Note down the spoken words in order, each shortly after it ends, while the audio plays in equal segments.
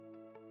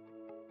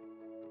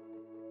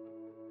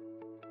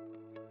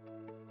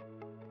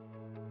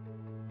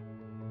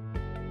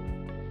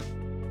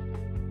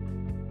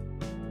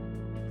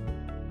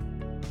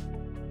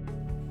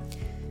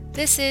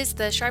This is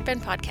the Sharp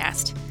End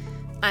Podcast.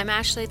 I'm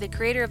Ashley, the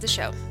creator of the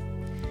show.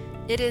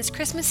 It is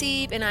Christmas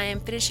Eve, and I am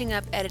finishing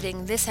up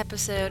editing this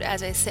episode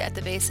as I sit at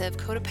the base of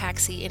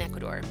Cotopaxi in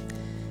Ecuador.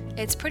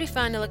 It's pretty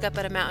fun to look up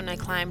at a mountain I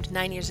climbed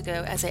 9 years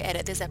ago as I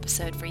edit this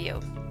episode for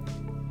you.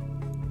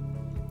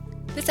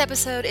 This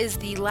episode is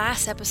the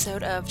last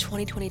episode of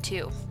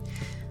 2022.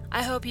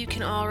 I hope you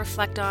can all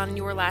reflect on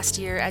your last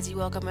year as you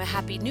welcome a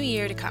happy new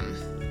year to come.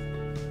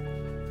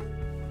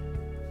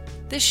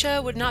 This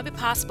show would not be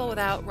possible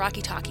without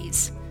Rocky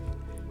Talkies.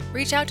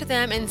 Reach out to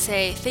them and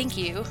say thank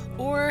you,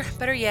 or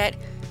better yet,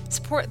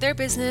 support their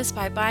business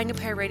by buying a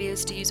pair of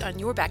radios to use on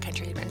your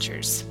backcountry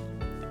adventures.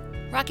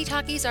 Rocky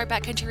Talkies are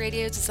backcountry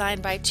radios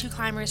designed by two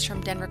climbers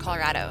from Denver,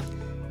 Colorado.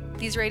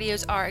 These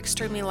radios are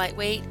extremely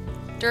lightweight,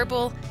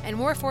 durable, and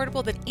more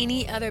affordable than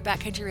any other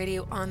backcountry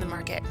radio on the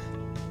market.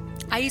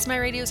 I use my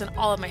radios on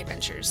all of my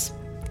adventures.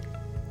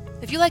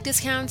 If you like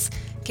discounts,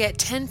 get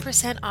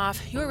 10%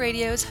 off your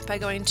radios by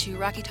going to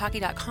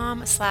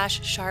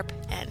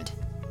rockytalkie.com/sharpend.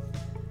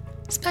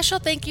 Special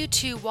thank you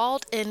to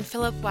Walt and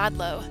Philip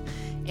Wadlow,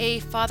 a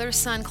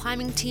father-son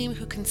climbing team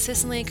who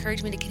consistently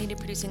encouraged me to continue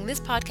producing this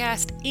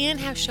podcast and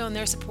have shown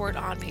their support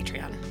on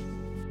Patreon.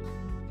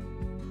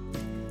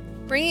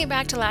 Bringing it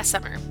back to last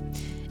summer.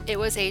 It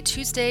was a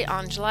Tuesday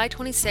on July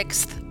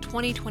 26th,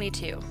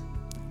 2022.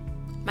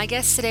 My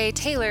guest today,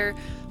 Taylor,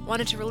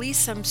 wanted to release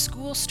some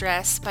school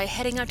stress by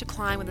heading out to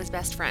climb with his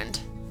best friend.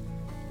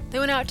 They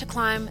went out to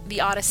climb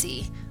the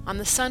Odyssey on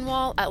the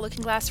Sunwall at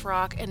Looking Glass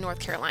Rock in North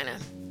Carolina.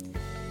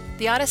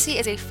 The Odyssey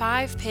is a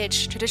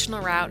 5-pitch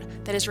traditional route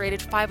that is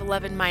rated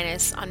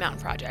 511- on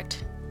Mountain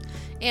Project.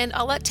 And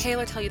I'll let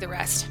Taylor tell you the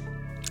rest.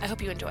 I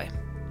hope you enjoy.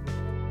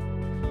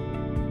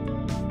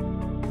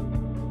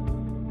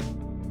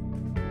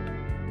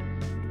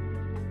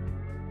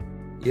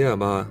 Yeah,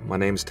 my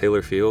name's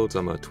Taylor Fields.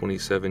 I'm a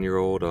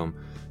 27-year-old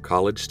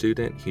college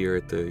student here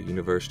at the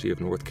University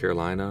of North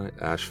Carolina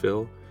at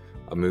Asheville.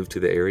 I moved to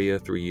the area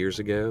 3 years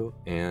ago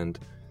and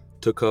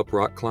took up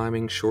rock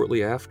climbing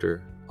shortly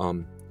after.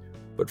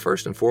 But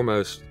first and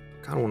foremost, I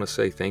kind of want to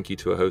say thank you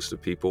to a host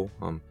of people.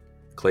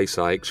 Clay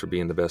Sykes for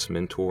being the best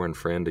mentor and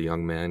friend a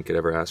young man could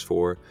ever ask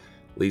for.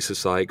 Lisa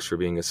Sykes for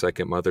being a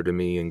second mother to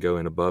me and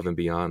going above and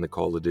beyond the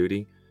call of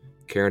duty.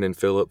 Karen and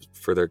Philip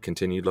for their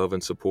continued love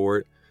and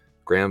support.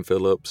 Graham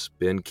Phillips,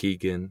 Ben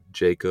Keegan,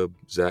 Jacob,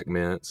 Zach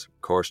Mintz,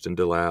 Karsten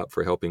DeLapp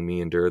for helping me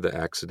endure the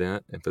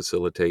accident and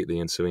facilitate the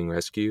ensuing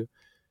rescue.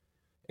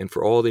 And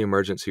for all the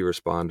emergency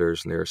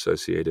responders and their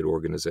associated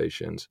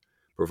organizations,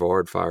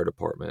 Brevard Fire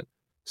Department,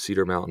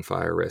 Cedar Mountain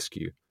Fire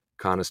Rescue,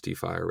 Conisty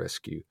Fire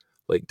Rescue,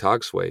 Lake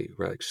Togsway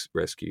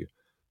Rescue,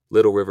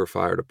 Little River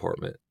Fire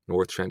Department,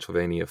 North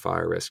Transylvania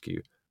Fire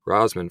Rescue,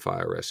 Rosman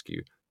Fire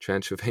Rescue,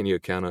 Transylvania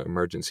County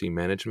Emergency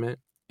Management,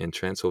 and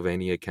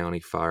Transylvania County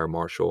Fire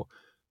Marshal,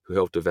 who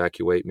helped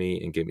evacuate me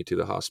and get me to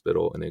the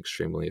hospital in an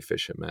extremely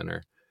efficient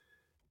manner.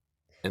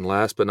 And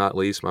last but not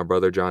least, my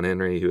brother John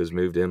Henry, who has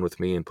moved in with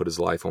me and put his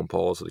life on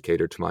pause to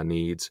cater to my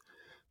needs.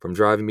 From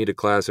driving me to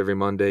class every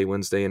Monday,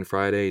 Wednesday, and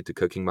Friday to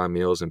cooking my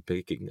meals and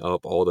picking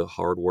up all the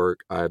hard work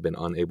I have been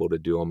unable to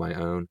do on my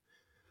own.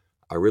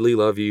 I really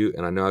love you,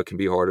 and I know it can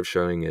be hard of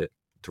showing it.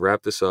 To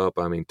wrap this up,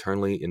 I'm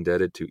eternally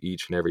indebted to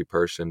each and every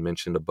person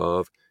mentioned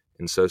above,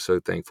 and so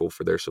thankful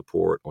for their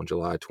support on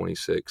July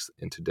 26th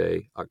and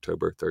today,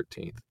 October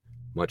 13th.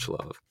 Much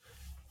love.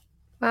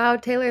 Wow,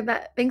 Taylor,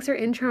 thanks for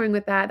introing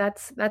with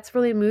that. That's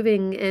really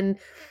moving, and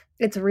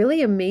it's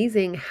really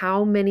amazing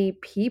how many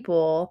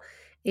people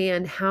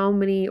and how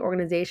many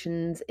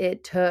organizations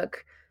it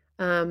took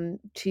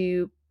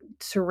to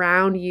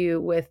surround you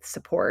with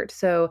support.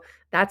 So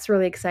that's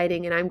really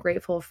exciting, and I'm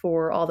grateful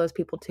for all those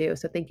people too.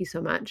 So thank you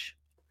so much.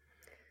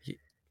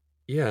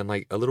 Yeah, and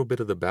like a little bit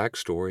of the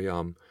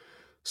backstory.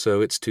 So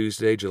it's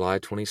Tuesday, July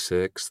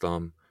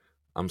 26th.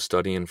 I'm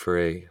studying for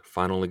a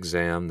final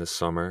exam this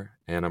summer,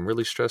 and I'm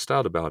really stressed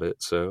out about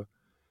it. So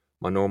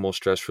my normal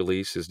stress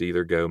release is to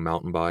either go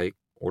mountain bike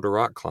or to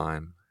rock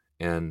climb.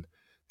 And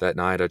that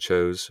night I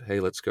chose, hey,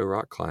 let's go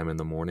rock climb in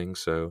the morning.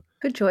 So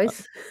Good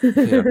choice.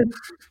 yeah,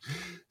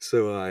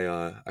 so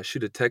I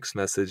shoot a text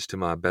message to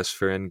my best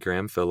friend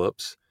Graham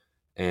Phillips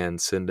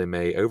and send him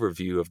a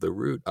overview of the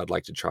route I'd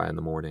like to try in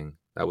the morning.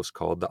 That was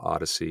called the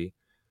Odyssey,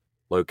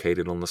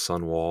 located on the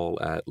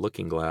Sunwall at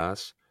Looking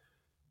Glass.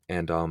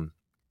 And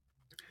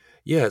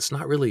yeah, it's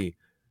not really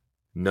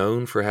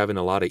known for having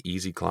a lot of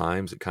easy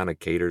climbs. It kind of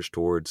caters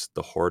towards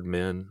the hard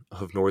men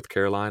of North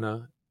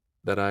Carolina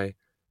that I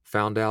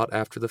found out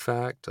after the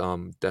fact.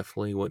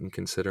 Definitely wouldn't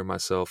consider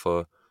myself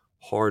a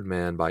hard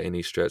man by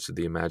any stretch of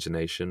the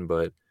imagination,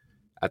 but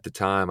at the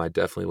time I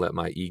definitely let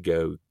my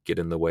ego get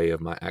in the way of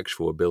my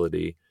actual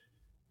ability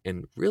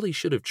and really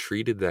should have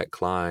treated that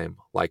climb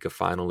like a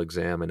final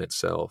exam in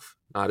itself,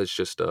 not as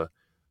just a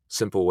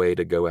simple way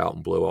to go out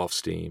and blow off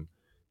steam.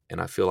 And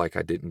I feel like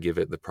I didn't give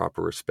it the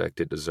proper respect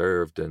it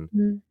deserved. And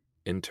Mm,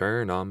 in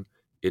turn,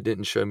 it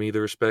didn't show me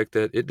the respect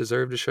that it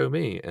deserved to show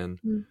me.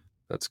 And mm.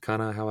 that's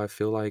kind of how I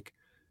feel like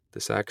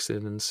this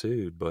accident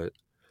ensued. But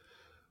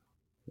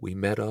we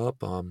met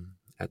up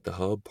at the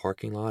Hub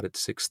parking lot at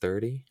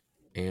 6:30,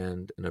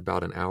 And in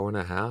about an hour and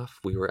a half,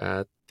 we were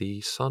at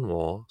the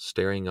sunwall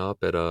staring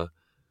up at a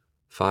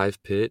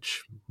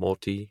 5-pitch,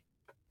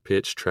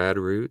 multi-pitch trad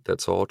route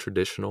that's all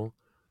traditional,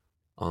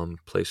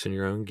 placing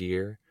your own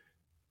gear.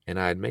 And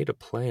I had made a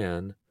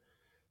plan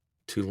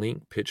to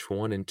link pitch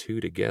 1 and 2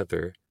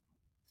 together,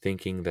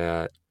 thinking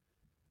that,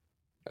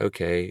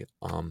 okay,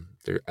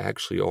 there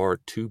actually are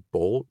 2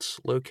 bolts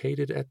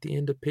located at the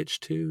end of pitch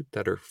 2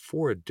 that are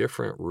for a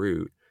different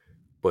route.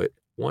 But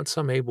once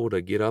I'm able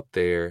to get up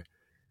there,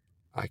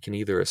 I can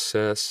either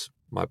assess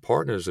my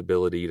partner's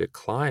ability to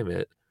climb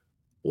it,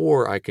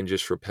 or I can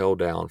just rappel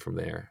down from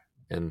there.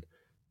 And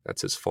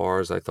that's as far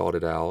as I thought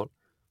it out.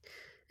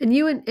 And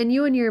you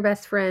and your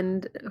best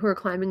friend who are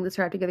climbing this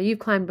route together, you've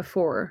climbed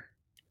before.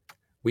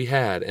 We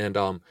had, and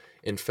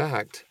in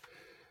fact,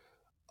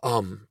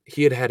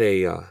 he had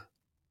a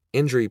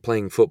injury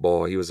playing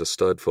football. He was a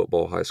stud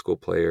football high school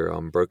player.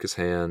 Broke his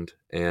hand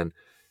and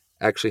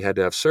actually had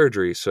to have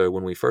surgery. So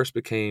when we first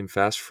became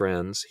fast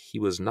friends, he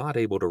was not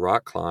able to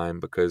rock climb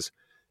because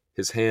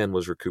his hand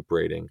was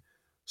recuperating.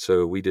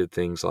 So we did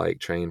things like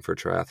train for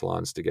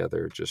triathlons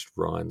together, just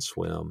run,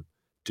 swim,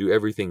 do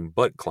everything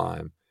but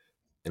climb.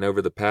 And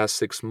over the past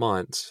 6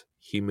 months,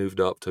 he moved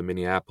up to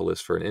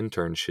Minneapolis for an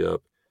internship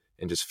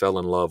and just fell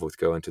in love with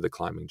going to the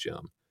climbing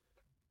gym.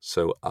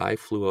 So I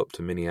flew up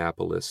to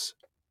Minneapolis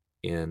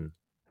in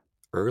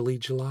early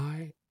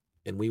July,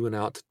 and we went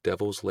out to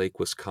Devil's Lake,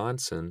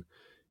 Wisconsin,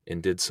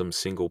 and did some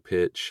single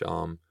pitch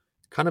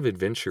kind of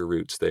adventure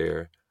routes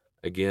there.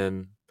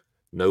 Again,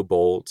 no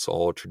bolts,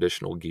 all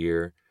traditional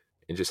gear,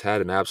 and just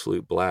had an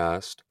absolute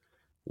blast.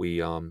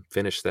 We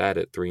finished that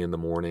at 3 in the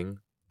morning,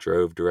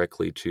 drove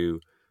directly to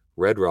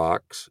Red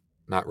Rocks,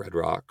 not Red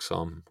Rocks,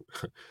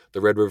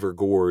 the Red River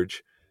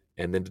Gorge,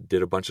 and then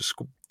did a bunch of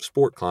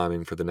sport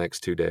climbing for the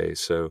next 2 days.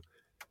 So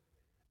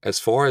as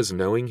far as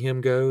knowing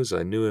him goes,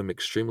 I knew him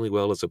extremely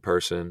well as a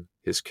person,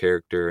 his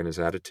character and his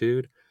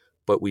attitude,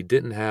 but we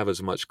didn't have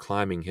as much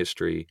climbing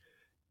history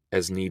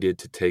as needed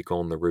to take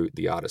on the route,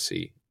 the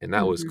Odyssey. And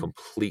that was Mm-hmm.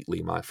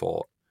 completely my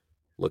fault,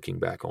 looking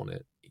back on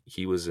it.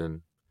 He was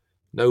in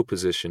no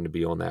position to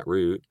be on that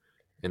route,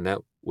 and that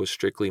was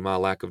strictly my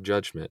lack of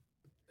judgment.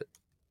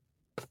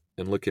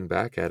 And looking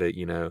back at it,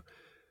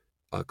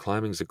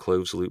 climbing's a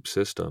closed loop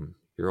system.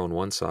 You're on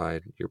one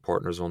side, your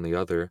partner's on the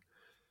other.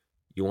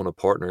 You want a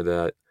partner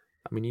that,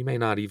 you may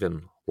not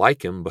even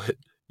like him, but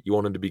you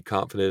want him to be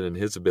confident in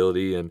his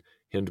ability and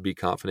him to be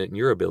confident in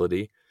your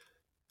ability.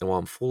 And while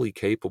I'm fully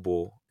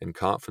capable and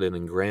confident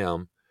in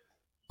Graham,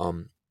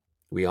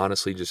 we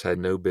honestly just had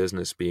no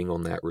business being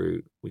on that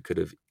route. We could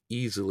have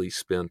easily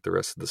spent the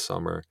rest of the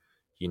summer,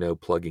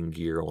 plugging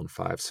gear on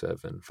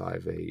 5.7,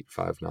 5.8,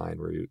 5.9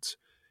 routes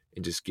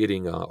and just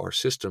getting our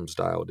systems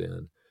dialed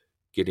in,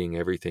 getting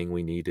everything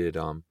we needed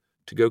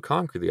to go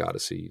conquer the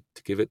Odyssey,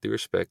 to give it the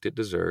respect it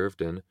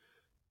deserved, and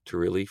to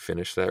really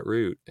finish that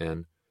route.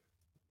 And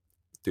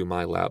through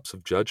my lapse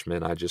of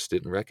judgment, I just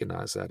didn't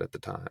recognize that at the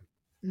time.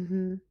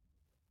 Mm-hmm.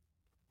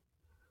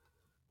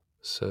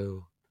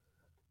 So,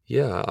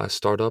 yeah, I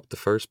start up the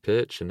first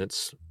pitch, and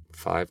it's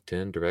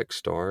 5:10 direct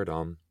start.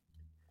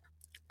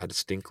 I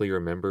distinctly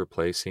remember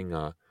placing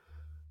a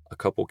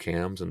couple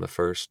cams in the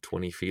first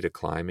 20 feet of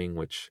climbing,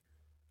 which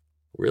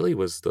really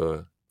was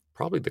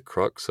probably the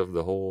crux of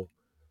the whole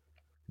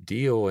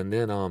deal. And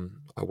then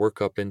I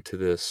work up into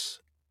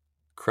this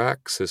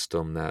crack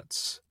system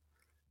that's,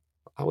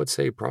 I would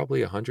say,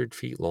 probably 100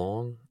 feet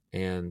long,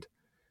 and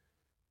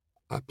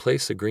I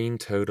place a green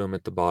totem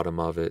at the bottom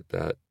of it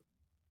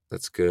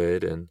that's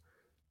good. And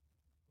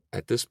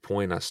at this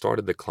point, I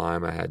started the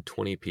climb. I had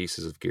 20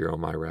 pieces of gear on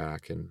my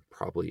rack and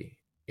probably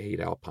 8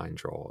 alpine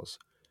draws.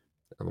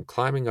 I'm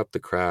climbing up the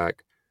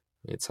crack.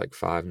 It's like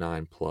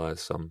 5.9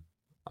 plus. I'm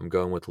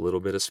going with a little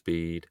bit of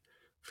speed,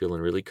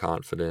 feeling really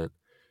confident.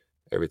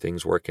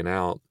 Everything's working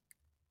out.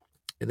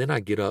 And then I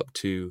get up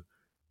to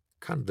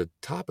kind of the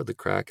top of the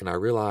crack, and I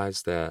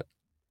realize that,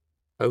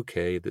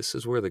 okay, this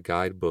is where the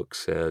guidebook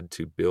said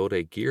to build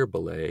a gear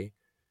belay.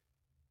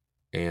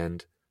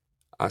 And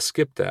I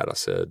skipped that. I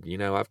said,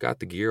 I've got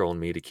the gear on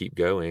me to keep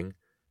going.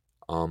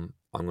 I'm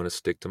going to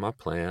stick to my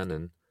plan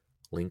and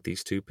link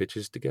these 2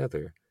 pitches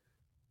together.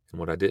 And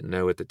what I didn't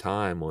know at the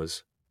time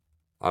was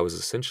I was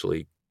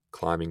essentially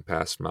climbing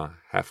past my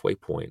halfway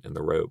point in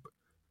the rope,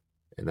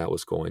 and that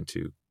was going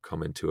to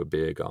come into a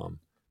big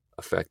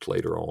effect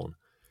later on.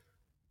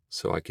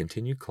 So I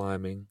continued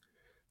climbing.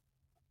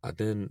 I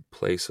then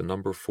place a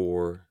number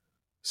 4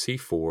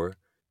 C4,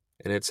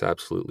 and it's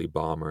absolutely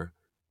bomber.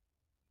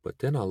 But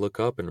then I look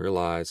up and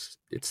realize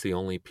it's the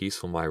only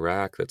piece on my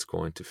rack that's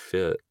going to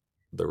fit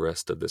the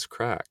rest of this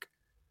crack.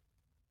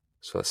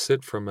 So I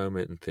sit for a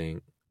moment and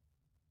think,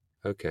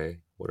 okay,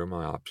 what are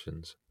my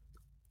options?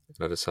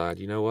 And I decide,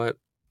 you know what?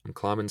 I'm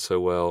climbing so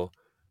well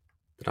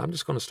that I'm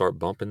just going to start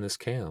bumping this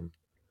cam.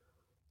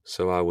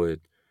 So I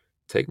would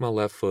take my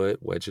left foot,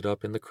 wedge it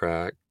up in the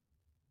crack,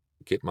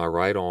 get my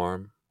right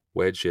arm,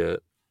 wedge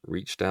it,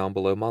 reach down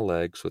below my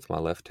legs with my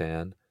left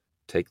hand,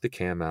 take the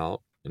cam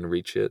out, and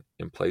reach it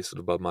and place it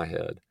above my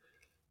head.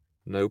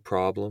 no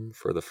problem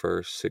for the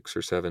first 6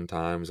 or 7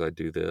 times I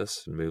do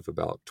this and move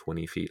about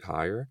 20 feet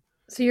higher.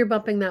 So you're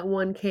bumping that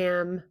one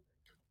cam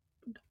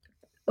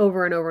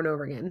over and over and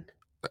over again.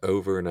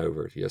 Over and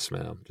over. Yes,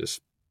 ma'am.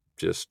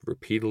 Just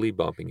repeatedly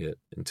bumping it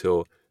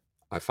until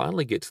I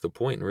finally get to the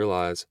point and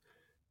realize,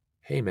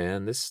 hey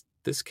man, this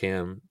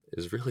cam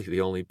is really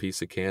the only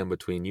piece of cam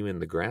between you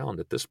and the ground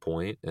at this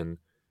point, and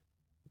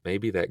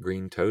maybe that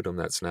green totem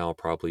that's now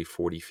probably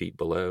 40 feet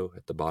below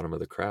at the bottom of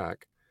the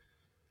crack.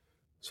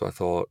 So I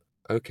thought,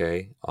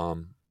 okay,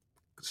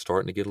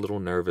 starting to get a little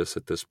nervous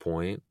at this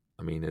point.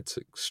 I mean, it's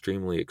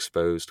extremely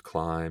exposed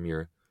climb.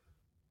 You're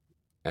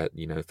at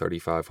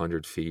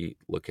 3,500 feet,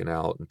 looking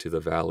out into the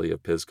valley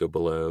of Pisgah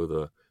below.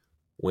 The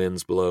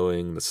wind's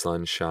blowing, the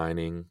sun's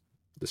shining.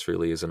 This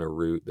really isn't a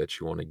route that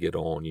you want to get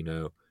on,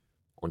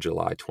 on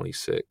July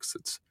 26th.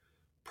 It's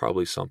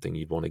probably something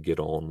you'd want to get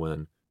on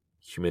when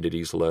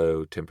humidity's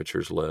low,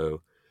 temperature's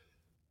low,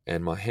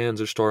 and my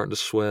hands are starting to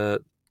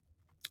sweat.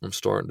 I'm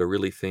starting to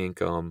really think,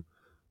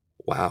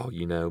 wow,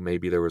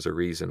 maybe there was a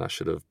reason I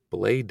should have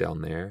belayed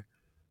down there,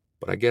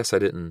 but I guess I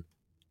didn't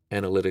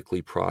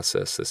analytically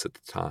process this at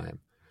the time.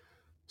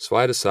 So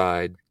I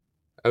decide,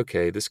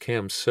 okay, this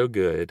cam's so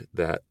good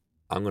that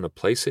I'm going to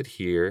place it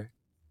here,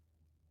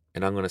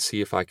 and I'm going to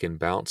see if I can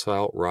bounce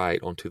out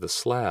right onto the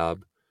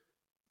slab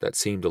that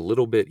seemed a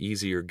little bit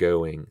easier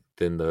going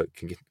than the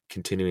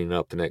continuing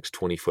up the next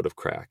 20 foot of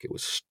crack. It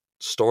was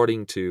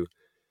starting to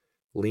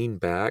lean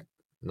back,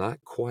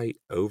 not quite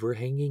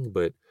overhanging,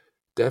 but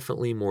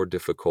definitely more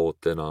difficult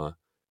than a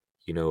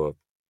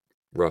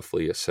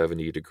roughly a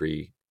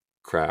 70-degree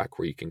crack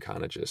where you can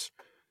kind of just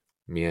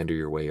meander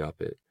your way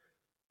up it.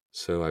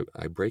 So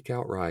I break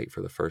out right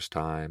for the first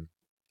time,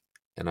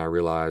 and I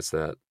realize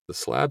that the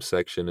slab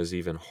section is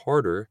even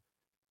harder,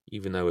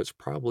 even though it's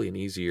probably an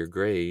easier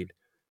grade.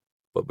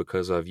 But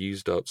because I've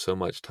used up so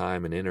much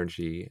time and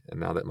energy, and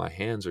now that my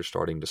hands are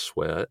starting to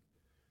sweat,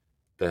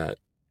 that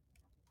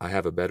I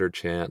have a better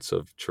chance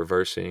of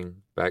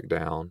traversing back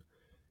down,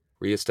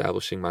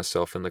 reestablishing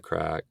myself in the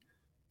crack,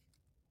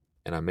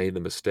 and I made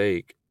the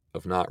mistake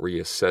of not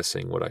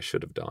reassessing what I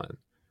should have done.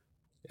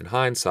 In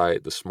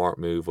hindsight, the smart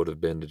move would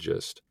have been to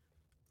just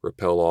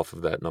rappel off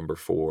of that number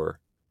 4,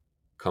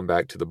 come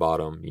back to the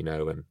bottom,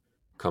 and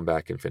come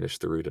back and finish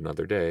the route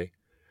another day.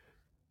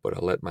 But I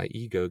let my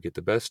ego get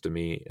the best of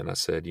me, and I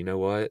said, you know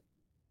what?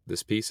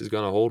 This piece is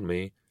going to hold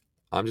me.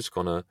 I'm just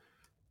going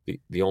to,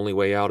 the only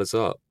way out is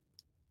up.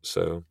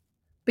 So.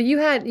 But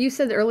you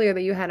said earlier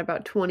that you had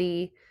about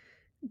 20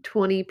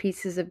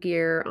 pieces of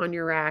gear on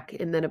your rack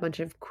and then a bunch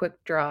of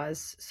quick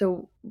draws.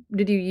 So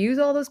did you use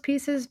all those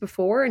pieces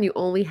before and you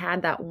only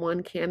had that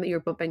one cam that you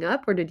were bumping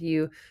up, or did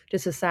you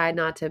just decide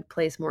not to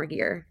place more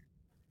gear?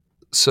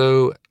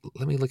 So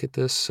let me look at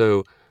this.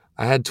 So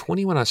I had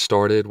 20 when I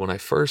started. When I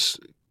first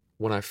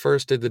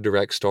did the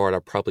direct start, I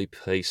probably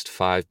placed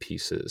 5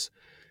 pieces.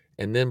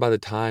 And then by the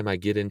time I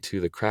get into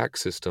the crack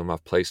system,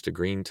 I've placed a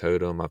green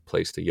totem, I've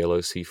placed a yellow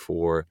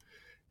C4,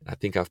 I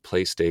think I've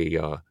placed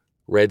a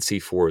red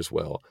C4 as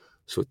well.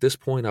 So at this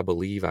point, I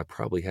believe I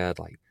probably had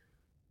like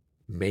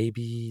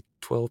maybe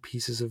 12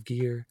 pieces of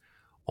gear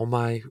on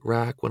my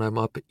rack when I'm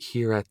up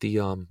here at the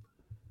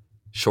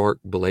Shark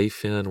belay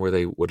fin where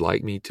they would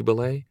like me to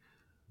belay.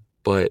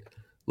 But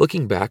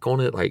looking back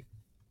on it, like,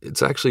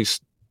 it's actually,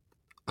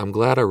 I'm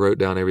glad I wrote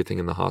down everything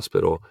in the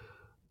hospital.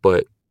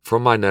 But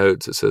from my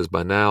notes, it says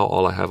by now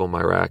all I have on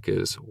my rack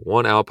is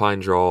 1 Alpine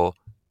draw,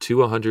 2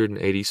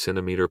 180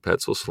 centimeter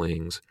Petzl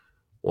slings,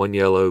 1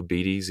 yellow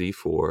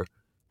BD-Z4,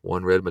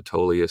 1 red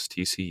Metolius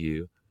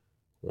TCU,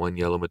 1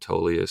 yellow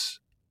Metolius,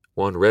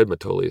 1 red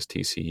Metolius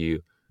TCU,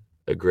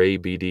 a gray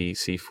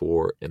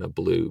BD-C4, and a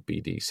blue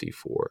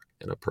BD-C4,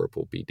 and a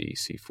purple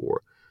BD-C4.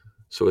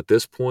 So at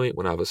this point,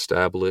 when I've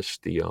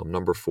established the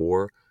number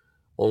 4,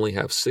 only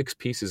have 6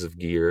 pieces of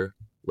gear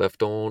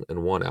left on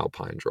and 1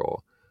 Alpine draw.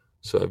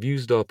 So I've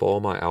used up all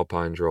my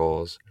Alpine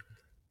draws,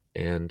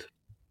 and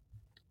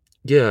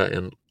yeah,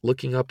 and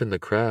looking up in the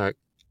crack,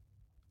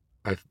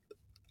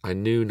 I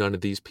knew none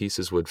of these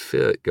pieces would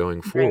fit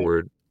going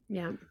forward.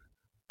 Right.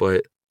 Yeah.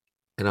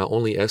 And I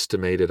only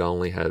estimated I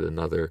only had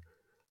another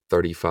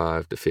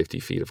 35 to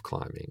 50 feet of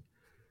climbing.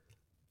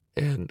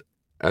 And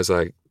as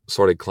I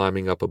started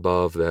climbing up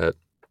above that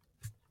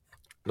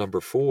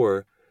number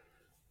 4,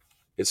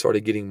 it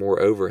started getting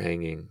more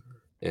overhanging,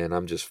 and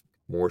I'm just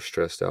more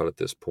stressed out at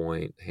this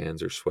point.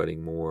 Hands are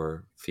sweating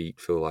more,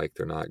 feet feel like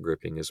they're not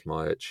gripping as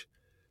much.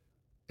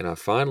 And I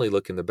finally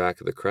look in the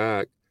back of the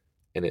crack,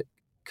 and it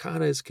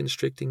kind of is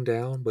constricting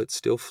down, but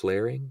still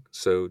flaring.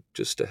 So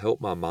just to help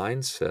my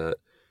mindset,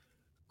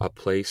 I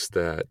placed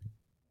that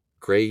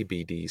gray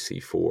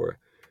BD-C4,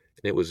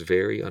 and it was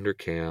very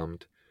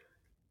undercammed,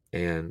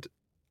 and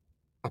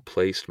I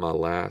placed my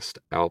last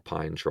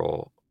Alpine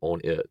draw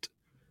on it.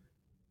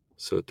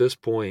 So at this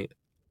point,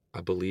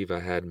 I believe I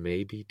had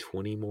maybe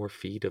 20 more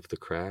feet of the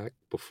crack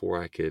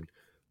before I could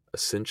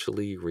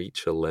essentially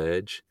reach a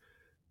ledge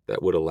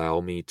that would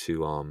allow me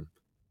to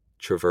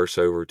traverse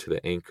over to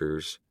the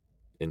anchors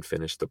and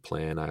finish the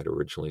plan I had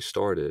originally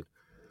started.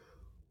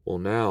 Well,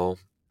 now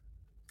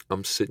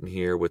I'm sitting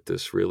here with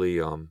this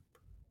really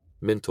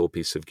mental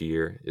piece of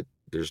gear.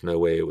 There's no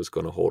way it was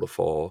going to hold a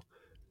fall.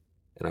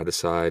 And I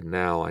decide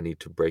now I need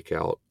to break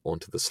out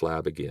onto the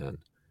slab again.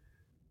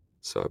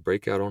 So I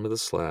break out onto the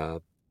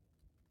slab.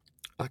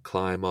 I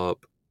climb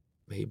up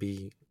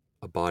maybe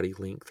a body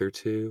length or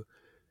two.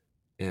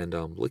 And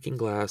Looking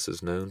Glass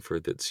is known for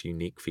its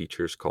unique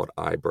features called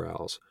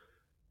eyebrows.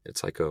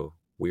 It's like a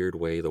weird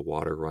way the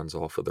water runs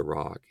off of the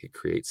rock. It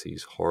creates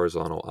these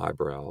horizontal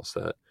eyebrows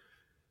that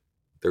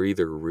they're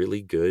either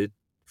really good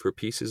for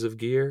pieces of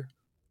gear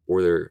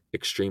or they're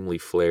extremely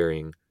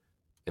flaring.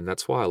 And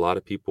that's why a lot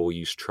of people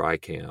use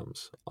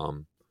tri-cams.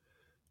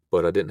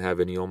 But I didn't have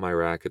any on my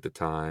rack at the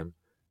time.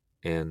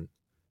 And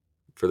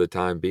for the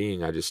time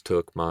being, I just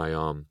took my,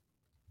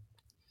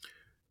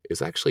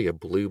 it's actually a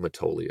blue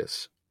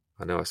Metolius.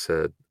 I know I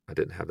said I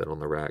didn't have that on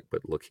the rack,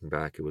 but looking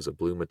back, it was a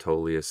blue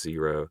Metolius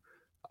Zero.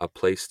 I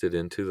placed it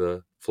into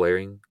the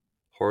flaring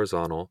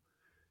horizontal,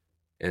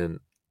 and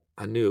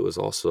I knew it was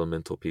also a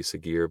mental piece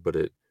of gear, but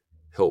it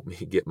helped me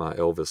get my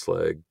Elvis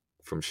leg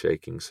from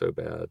shaking so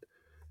bad.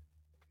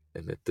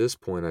 And at this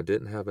point, I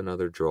didn't have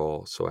another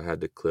draw, so I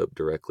had to clip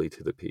directly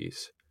to the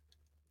piece.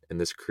 And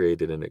this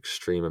created an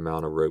extreme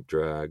amount of rope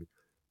drag,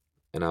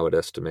 and I would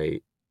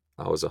estimate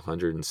I was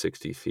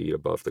 160 feet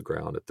above the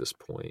ground at this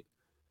point.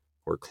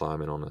 We're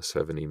climbing on a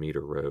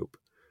 70-meter rope.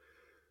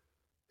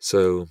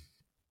 So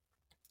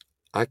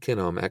I can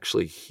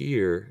actually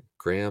hear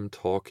Graham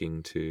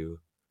talking to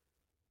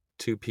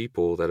two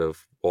people that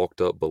have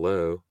walked up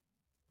below.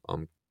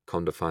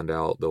 Come to find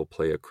out they'll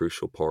play a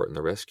crucial part in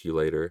the rescue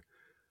later.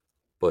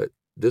 But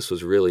this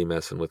was really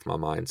messing with my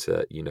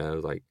mindset,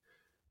 like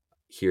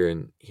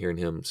hearing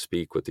him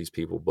speak with these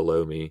people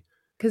below me.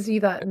 Because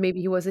you thought maybe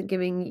he wasn't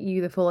giving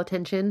you the full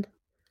attention?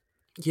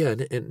 Yeah,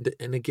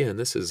 and again,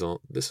 this is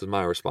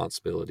my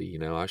responsibility.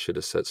 I should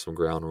have set some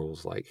ground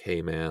rules, like,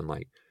 hey man,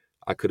 like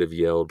I could have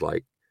yelled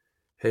like,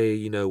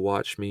 hey,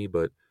 watch me,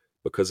 but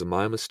because of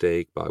my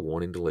mistake by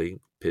wanting to lay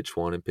pitch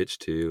one and pitch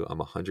two, I'm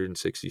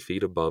 160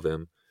 feet above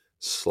him,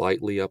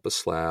 slightly up a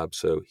slab,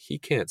 so he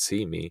can't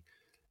see me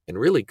and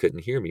really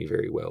couldn't hear me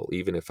very well,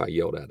 even if I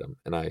yelled at him.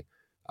 And I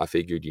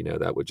figured,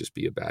 that would just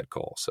be a bad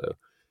call. So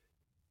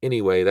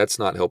anyway, that's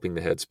not helping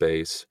the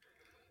headspace.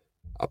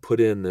 I put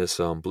in this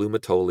blue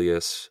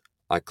Metolius.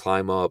 I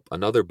climb up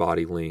another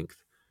body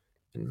length,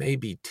 and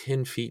maybe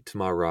 10 feet to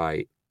my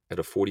right, at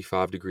a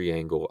 45-degree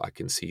angle, I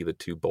can see the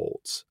two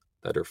bolts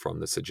that are from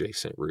this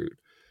adjacent route.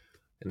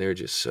 And they're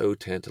just so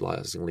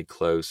tantalizingly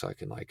close, I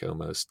can like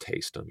almost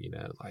taste them,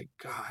 like,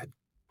 God,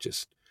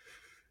 just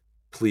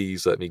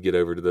please let me get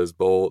over to those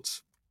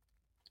bolts.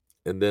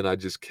 And then I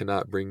just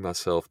cannot bring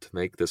myself to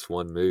make this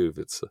one move.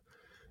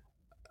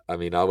 I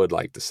would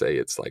like to say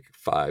it's like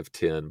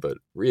 5'10", but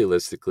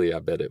realistically, I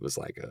bet it was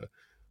like a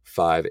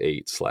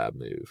 5'8" slab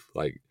move.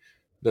 Like,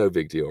 no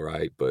big deal,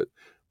 right? But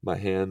my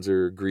hands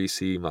are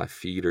greasy, my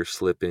feet are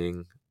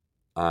slipping.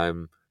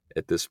 I'm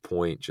at this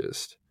point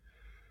just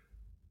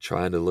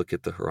trying to look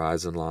at the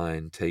horizon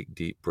line, take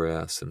deep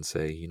breaths, and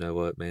say, you know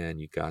what, man,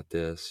 you got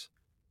this.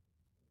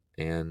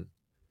 And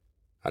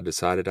I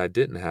decided I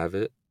didn't have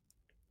it,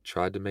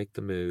 tried to make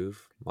the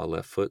move. My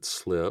left foot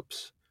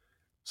slips.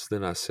 So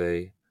then I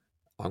say,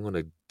 I'm going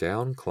to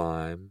down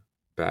climb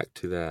back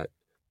to that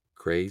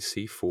gray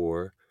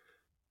C4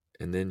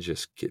 and then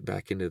just get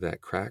back into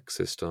that crack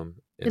system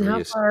and And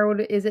how far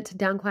is it to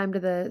down climb to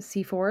the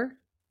C4?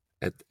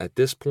 At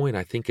this point,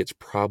 I think it's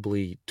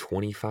probably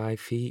 25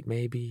 feet,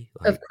 maybe,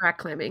 Of like crack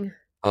climbing.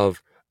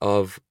 of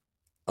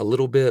a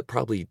little bit,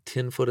 probably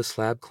 10 foot of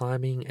slab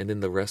climbing, and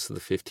then the rest of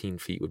the 15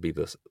 feet would be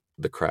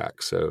the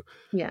crack. So,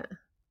 Yeah.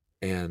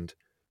 and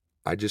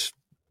I just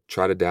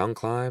try to down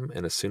climb,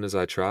 and as soon as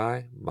I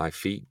try, my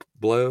feet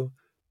blow.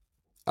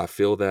 I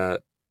feel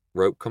that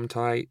rope come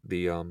tight.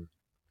 The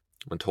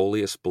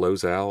Metolius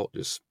blows out,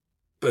 just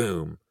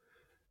boom.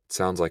 It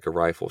sounds like a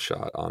rifle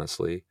shot,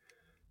 honestly.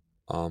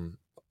 Um,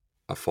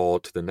 I fall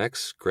to the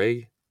next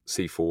gray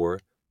C4,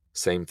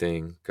 same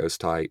thing, goes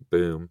tight,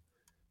 boom.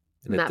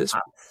 And And at that this,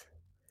 pops.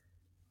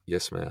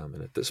 yes, ma'am.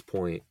 And at this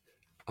point,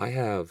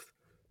 I'm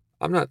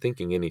not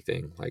thinking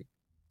anything. Like,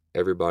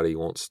 everybody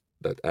wants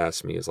that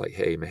asks me is like,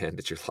 hey man,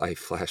 did your life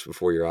flash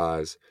before your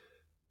eyes?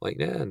 Like,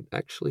 nah,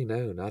 actually,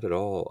 no, not at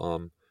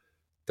all.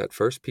 That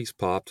first piece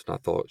popped and I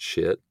thought,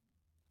 shit.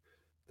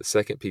 The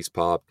second piece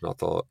popped and I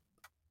thought,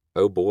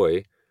 oh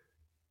boy.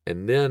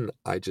 And then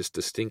I just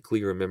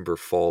distinctly remember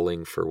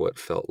falling for what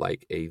felt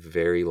like a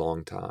very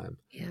long time.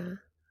 Yeah.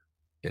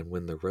 And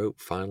when the rope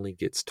finally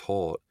gets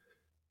taut,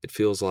 it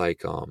feels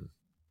like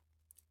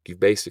you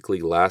basically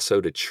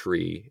lassoed a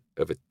tree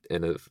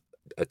and have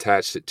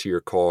attached it to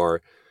your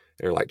car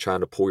and are like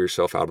trying to pull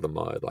yourself out of the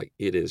mud. Like,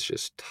 it is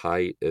just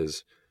tight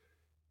as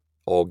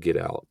all get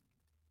out.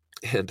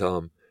 And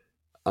I'm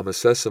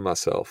assessing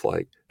myself,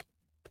 like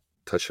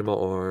touching my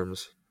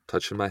arms,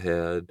 touching my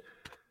head.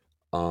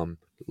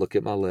 Look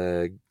at my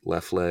leg,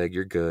 left leg,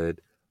 you're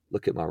good.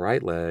 Look at my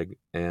right leg,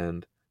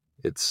 and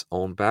it's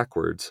on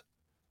backwards.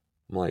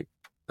 I'm like,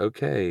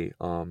 okay,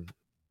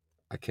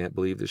 I can't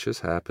believe this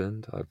just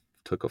happened. I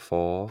took a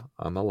fall.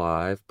 I'm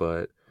alive,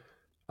 but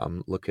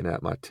I'm looking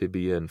at my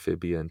tibia and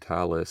fibia and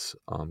talus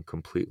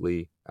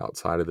completely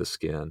outside of the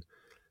skin.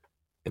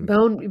 And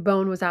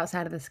Bone was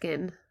outside of the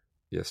skin.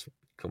 yes,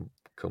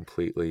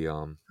 completely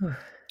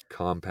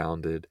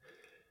compounded.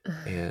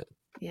 And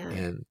Yeah.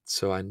 and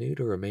so I knew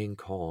to remain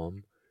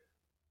calm.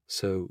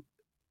 So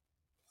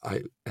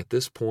I at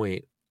this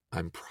point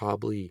I'm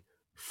probably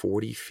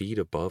 40 feet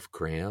above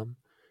Graham,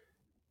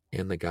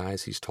 and the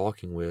guys he's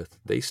talking with,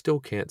 they still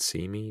can't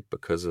see me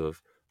because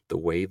of the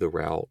way the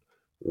route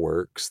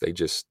works.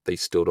 They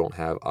still don't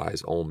have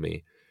eyes on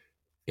me.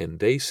 And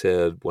they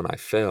said when I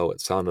fell, it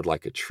sounded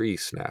like a tree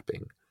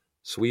snapping.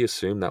 So we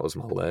assumed that was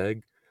my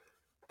leg,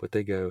 but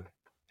they go,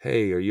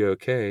 "Hey, are you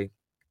okay?"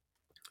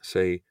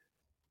 Say,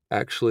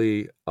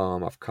 "Actually,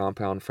 I've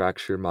compound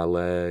fractured my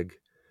leg.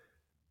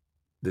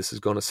 This is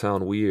going to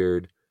sound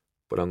weird,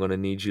 but I'm going to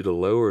need you to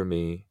lower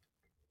me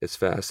as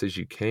fast as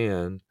you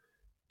can.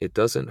 It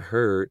doesn't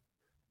hurt,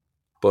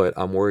 but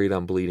I'm worried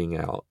I'm bleeding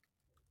out."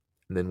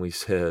 And then we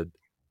said,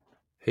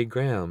 "Hey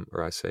Graham,"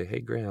 or I say, "Hey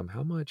Graham,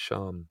 how much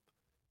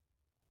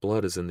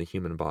blood is in the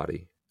human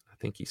body?" I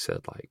think he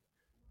said like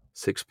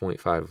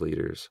 6.5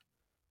 liters.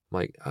 I'm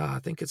like, I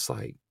think it's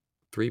like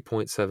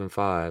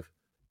 3.75.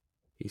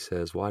 He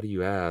says, "Why do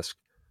you ask?"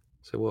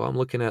 I said, "Well, I'm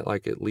looking at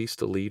like at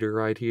least a liter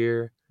right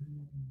here,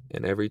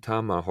 and every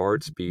time my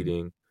heart's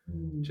beating,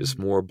 just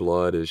more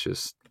blood is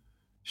just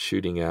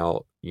shooting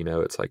out.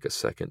 It's like a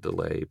second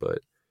delay, but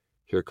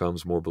here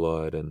comes more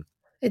blood." And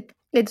It's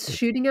it's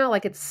shooting out,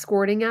 like it's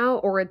squirting out,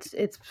 or it's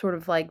sort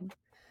of like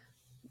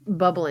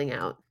bubbling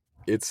out.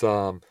 it's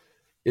um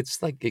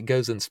it's like it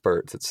goes in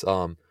spurts. It's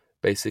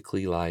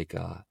basically like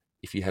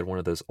if you had one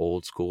of those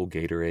old school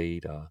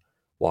Gatorade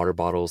water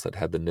bottles that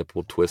had the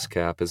nipple twist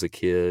cap as a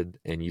kid,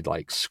 and you'd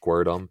like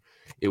squirt them.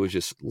 It was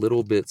just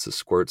little bits of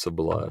squirts of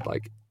blood.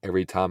 Like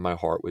every time my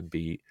heart would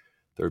beat,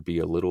 there'd be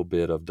a little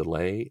bit of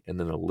delay, and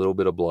then a little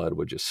bit of blood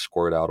would just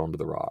squirt out onto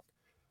the rock.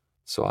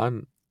 So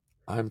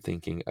I'm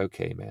thinking,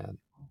 okay, man,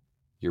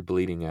 you're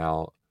bleeding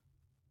out.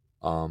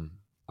 Um,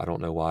 I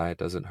don't know why it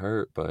doesn't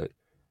hurt, but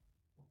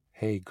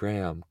hey,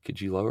 Graham, could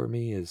you lower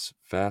me as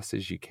fast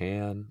as you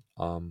can?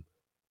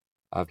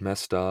 I've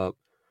messed up.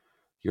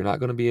 You're not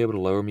going to be able to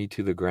lower me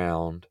to the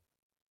ground,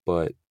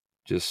 but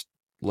just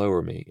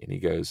lower me. And he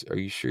goes, "Are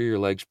you sure your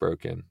leg's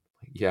broken?"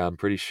 Like, "Yeah, I'm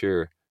pretty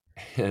sure."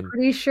 And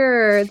Pretty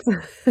sure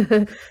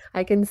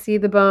I can see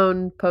the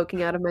bone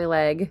poking out of my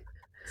leg.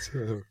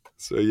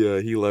 so yeah,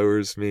 he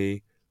lowers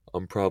me.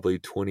 I'm probably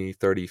 20,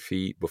 30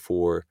 feet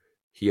before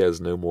he has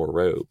no more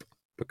rope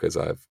because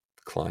I've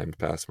climbed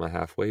past my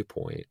halfway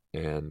point.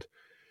 And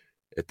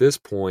at this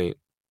point,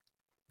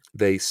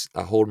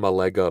 I hold my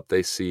leg up,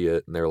 they see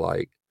it, and they're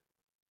like,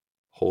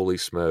 "Holy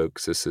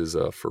smokes, this is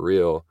for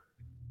real.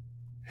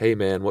 Hey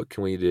man, what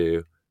can we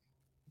do?"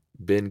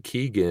 Ben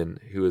Keegan,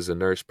 who is a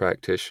nurse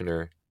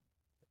practitioner,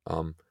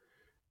 um,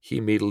 he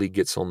immediately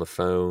gets on the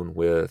phone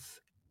with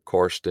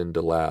Karsten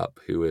DeLapp,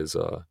 who is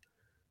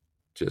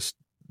just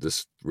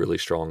this really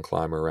strong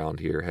climber around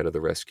here, head of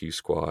the rescue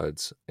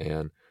squads,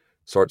 and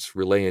starts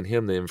relaying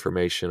him the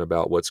information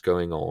about what's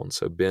going on.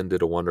 So Ben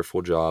did a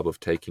wonderful job of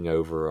taking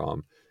over,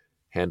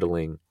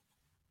 handling,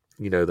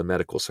 the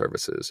medical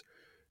services.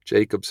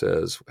 Jacob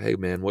says, "Hey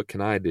man, what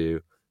can I do?"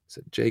 I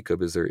said,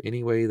 "Jacob, is there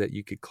any way that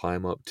you could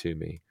climb up to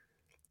me?"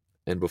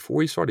 And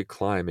before he started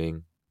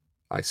climbing,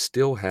 I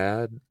still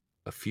had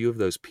a few of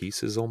those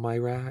pieces on my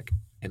rack,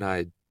 and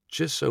I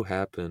just so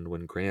happened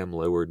when Graham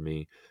lowered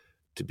me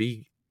to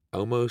be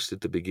almost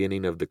at the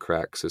beginning of the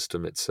crack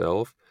system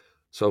itself.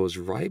 So I was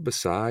right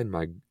beside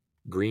my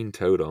green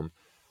totem.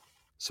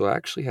 So I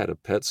actually had a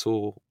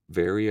Petzl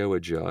Vario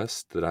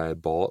Adjust that I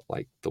had bought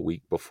like the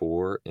week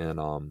before in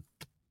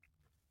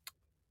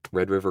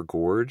Red River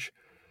Gorge,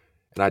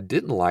 and I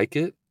didn't like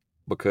it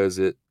because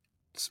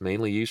it's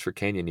mainly used for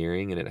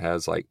canyoneering and it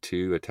has like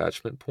two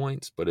attachment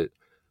points, but it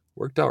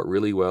worked out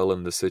really well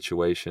in the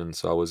situation.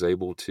 So I was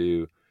able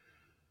to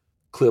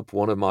clip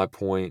one of my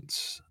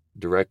points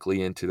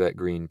directly into that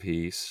green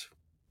piece,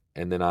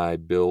 and then I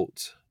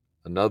built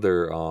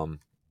another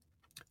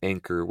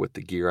anchor with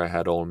the gear I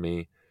had on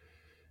me,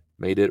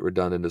 made it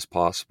redundant as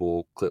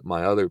possible, clipped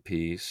my other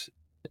piece,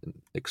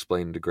 and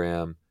explained to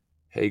Graham,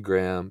 "Hey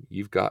Graham,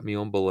 you've got me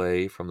on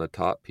belay from the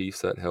top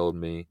piece that held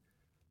me.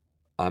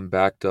 I'm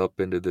backed up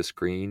into this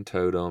green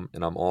totem,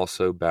 and I'm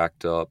also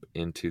backed up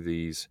into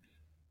these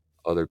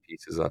other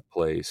pieces I've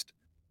placed.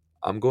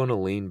 I'm going to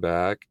lean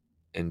back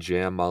and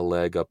jam my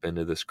leg up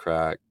into this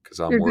crack because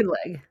I'm Your worried." good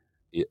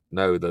leg.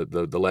 No,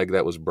 the leg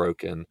that was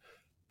broken,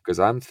 because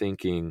I'm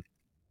thinking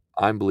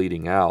I'm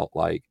bleeding out.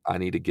 Like I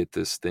need to get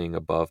this thing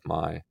above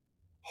my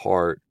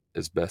heart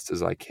as best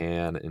as I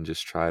can and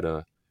just try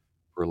to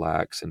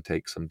relax and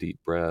take some deep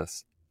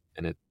breaths.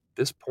 And at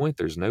this point,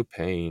 there's no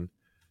pain.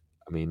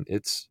 I mean,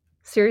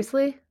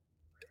 Seriously?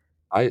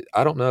 I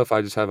don't know if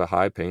I just have a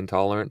high pain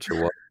tolerance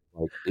or what.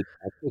 Like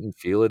I couldn't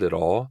feel it at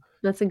all.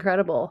 That's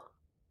incredible.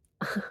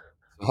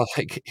 So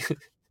like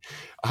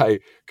I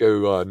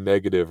go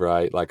negative,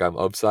 right? Like I'm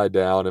upside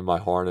down in my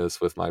harness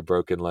with my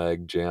broken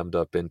leg jammed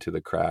up into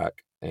the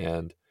crack.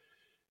 And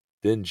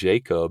then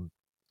Jacob,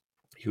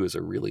 he was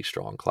a really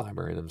strong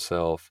climber in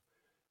himself.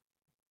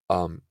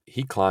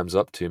 He climbs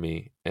up to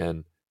me,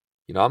 and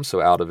I'm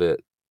so out of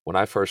it. When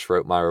I first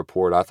wrote my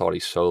report, I thought he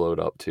soloed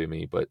up to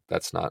me, but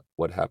that's not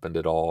what happened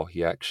at all.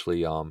 He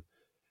actually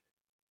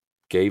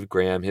gave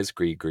Graham his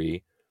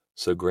gree.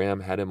 So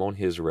Graham had him on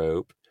his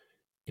rope,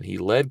 and he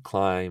led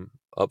climb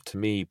up to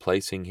me,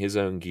 placing his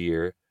own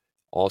gear,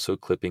 also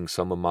clipping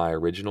some of my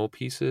original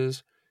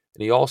pieces,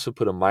 and he also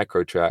put a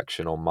micro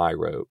traction on my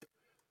rope.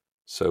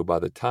 So by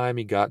the time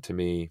he got to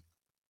me,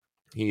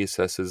 he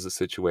assesses the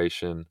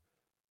situation.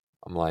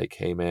 I'm like,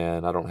 hey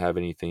man, I don't have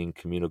anything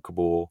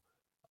communicable.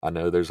 I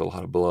know there's a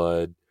lot of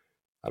blood.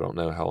 I don't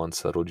know how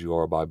unsettled you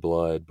are by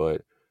blood,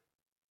 but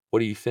what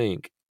do you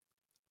think?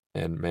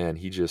 And man,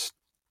 he just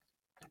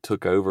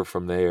took over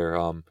from there.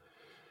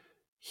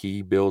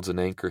 He builds an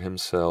anchor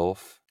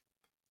himself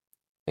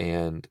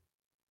and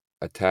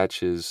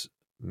attaches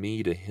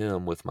me to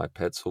him with my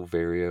Petzl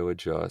Vario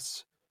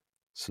adjusts.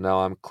 So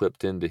now I'm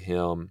clipped into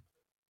him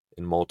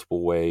in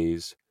multiple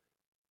ways.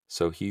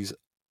 So he's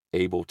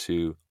able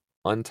to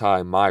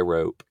untie my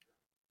rope,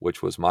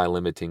 which was my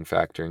limiting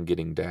factor in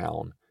getting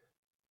down.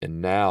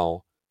 And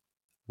now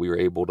we were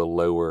able to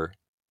lower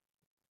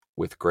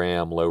with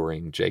Graham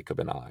lowering Jacob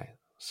and I.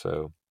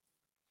 So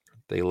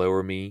they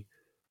lower me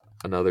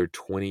another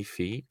 20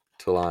 feet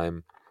till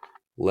I'm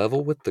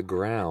level with the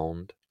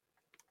ground.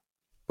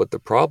 But the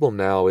problem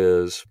now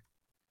is,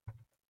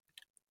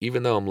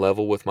 even though I'm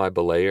level with my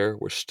belayer,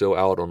 we're still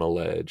out on a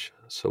ledge.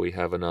 So we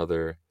have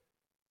another,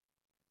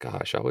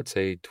 gosh, I would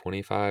say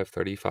 25,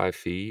 35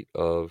 feet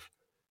of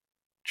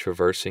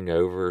traversing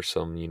over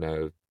some,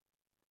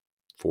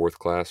 fourth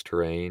class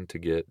terrain to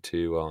get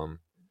to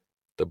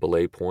the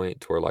belay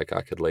point to where like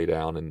I could lay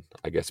down and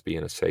I guess be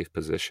in a safe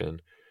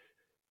position.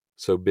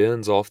 So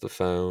Ben's off the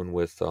phone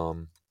with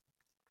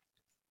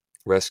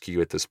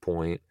rescue at this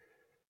point.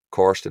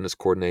 Karsten is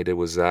coordinated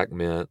with Zach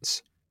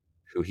Mintz,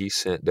 who he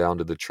sent down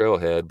to the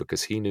trailhead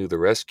because he knew the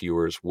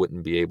rescuers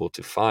wouldn't be able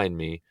to find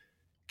me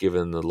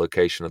given the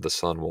location of the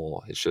sun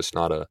wall. It's just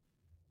not a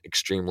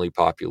extremely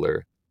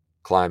popular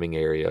climbing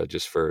area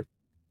just for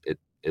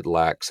it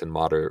lacks in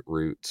moderate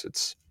routes.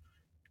 It's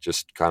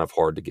just kind of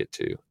hard to get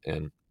to.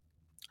 And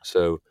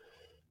so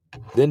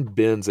then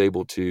Ben's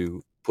able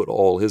to put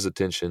all his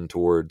attention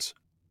towards,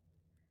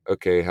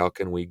 okay, how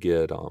can we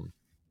get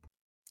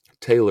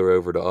Taylor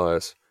over to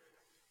us?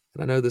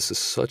 And I know this is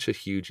such a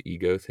huge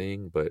ego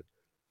thing, but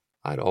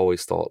I'd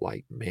always thought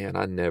like, man,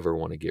 I never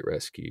want to get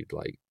rescued.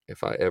 Like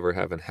if I ever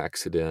have an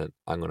accident,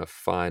 I'm going to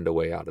find a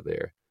way out of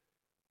there.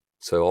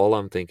 So all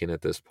I'm thinking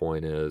at this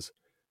point is,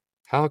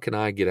 how can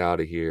I get out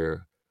of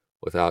here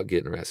without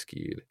getting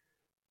rescued?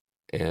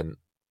 And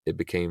it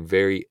became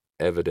very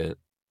evident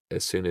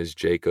as soon as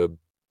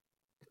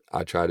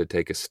I tried to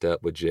take a step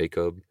with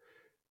Jacob,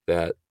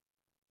 that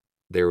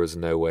there was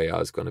no way I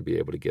was going to be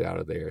able to get out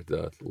of there.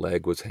 The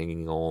leg was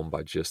hanging on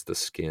by just the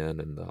skin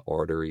and the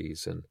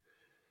arteries, and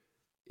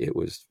it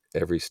was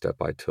every step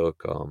I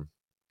took,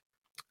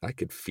 I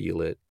could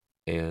feel it.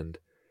 And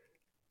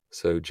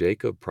so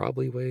Jacob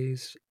probably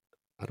weighs,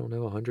 I don't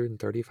know,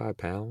 135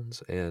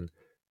 pounds. And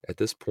at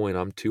this point,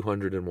 I'm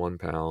 201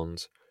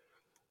 pounds.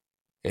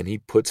 And he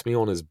puts me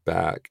on his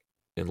back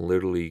and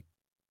literally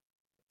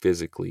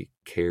physically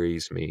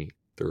carries me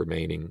the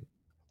remaining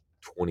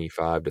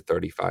 25 to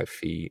 35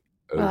 feet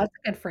Well, over. that's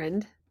a good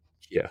friend.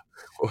 Yeah.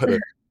 What a,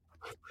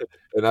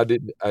 and I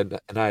didn't, and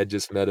I had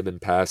just met him in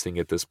passing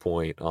at this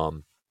point.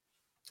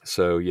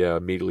 So yeah,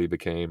 immediately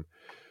became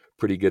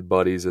pretty good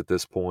buddies at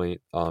this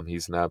point.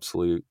 He's an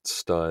absolute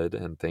stud,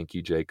 and thank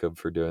you, Jacob,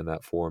 for doing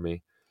that for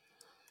me.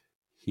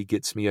 He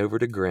gets me over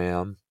to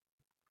Graham,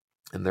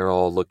 and they're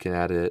all looking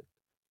at it.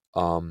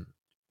 Um,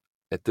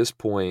 at this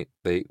point,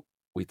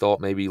 we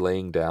thought maybe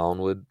laying down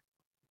would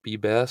be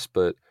best,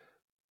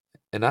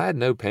 and I had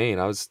no pain.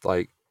 I was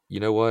like, you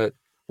know what?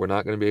 We're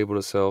not going to be able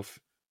to self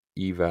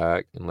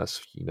evac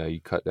unless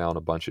you cut down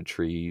a bunch of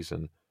trees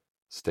and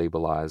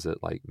stabilize it,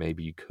 like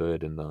maybe you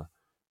could in the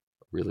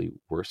really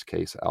worst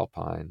case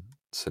alpine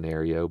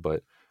scenario.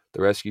 But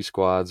the rescue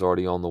squad's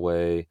already on the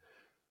way.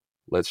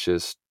 Let's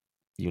just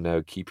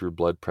keep your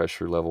blood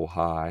pressure level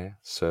high.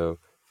 So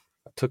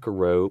I took a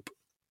rope,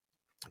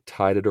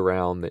 tied it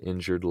around the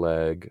injured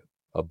leg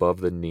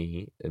above the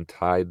knee, and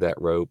tied that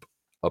rope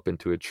up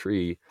into a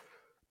tree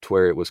to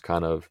where it was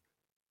kind of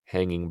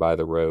hanging by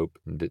the rope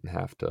and didn't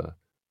have to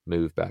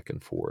move back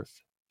and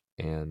forth.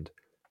 And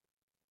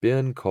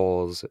Ben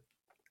calls,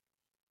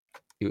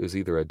 it was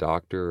either a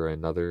doctor or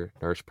another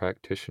nurse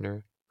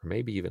practitioner, or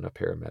maybe even a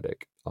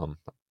paramedic.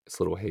 It's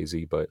a little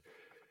hazy, but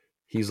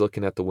he's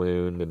looking at the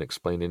wound and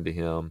explaining to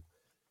him,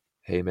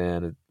 hey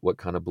man, what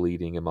kind of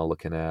bleeding am I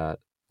looking at?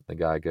 The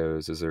guy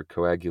goes, is there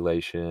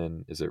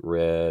coagulation? Is it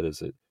red?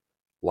 Is it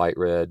light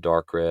red,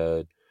 dark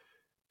red?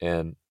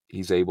 And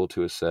he's able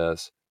to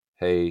assess,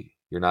 hey,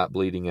 you're not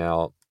bleeding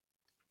out.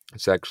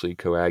 It's actually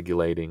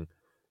coagulating.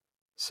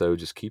 So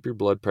just keep your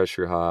blood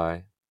pressure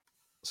high.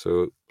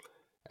 So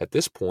at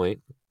this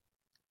point,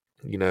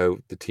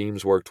 the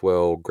team's worked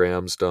well.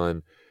 Graham's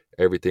done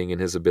everything in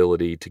his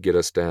ability to get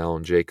us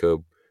down.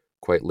 Jacob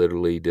quite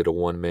literally did a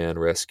one-man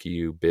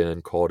rescue.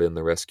 Ben called in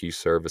the rescue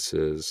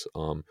services.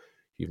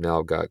 You've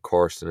now got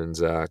Carson and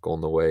Zach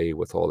on the way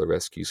with all the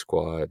rescue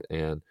squad,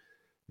 and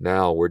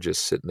now we're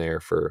just sitting there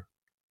for,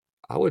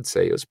 I would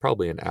say it was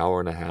probably an hour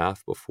and a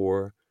half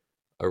before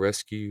a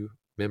rescue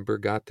member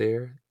got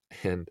there.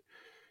 And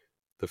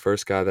the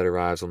first guy that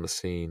arrives on the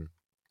scene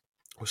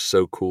was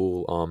so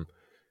cool.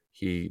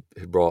 He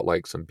had brought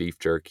like some beef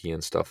jerky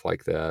and stuff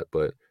like that,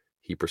 but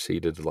he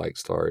proceeded to like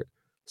start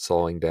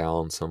sawing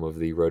down some of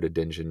the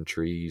rhododendron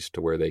trees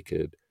to where they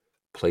could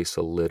place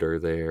a litter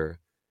there.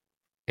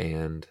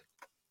 And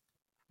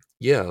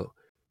yeah,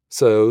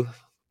 so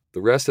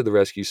the rest of the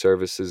rescue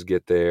services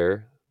get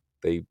there.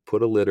 They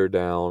put a litter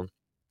down,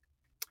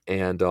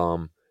 and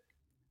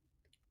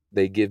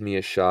they give me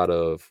a shot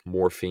of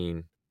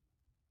morphine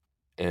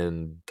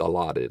and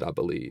Dilaudid, I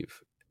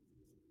believe.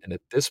 And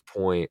at this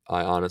point,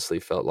 I honestly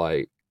felt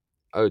like,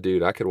 oh,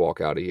 dude, I could walk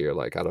out of here.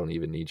 Like, I don't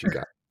even need you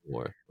guys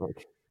anymore.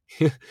 Like,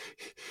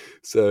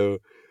 so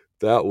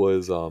that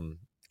was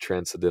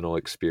transcendental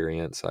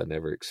experience. I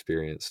never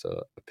experienced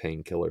a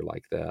painkiller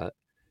like that.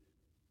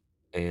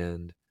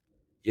 And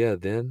yeah,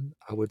 then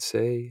I would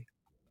say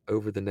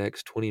over the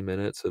next 20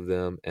 minutes of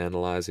them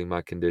analyzing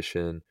my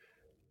condition,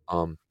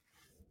 um,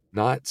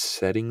 not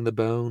setting the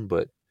bone,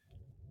 but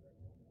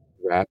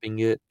wrapping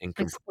it and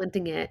Like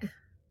splinting it.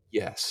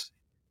 yes,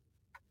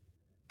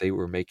 they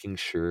were making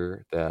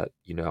sure that,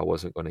 I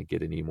wasn't going to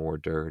get any more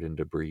dirt and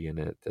debris in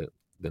it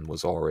than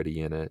was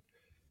already in it.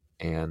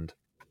 And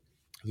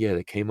yeah,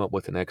 they came up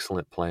with an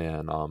excellent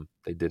plan.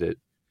 They did it,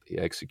 they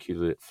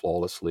executed it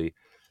flawlessly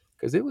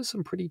because it was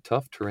some pretty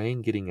tough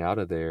terrain getting out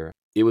of there.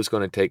 It was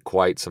going to take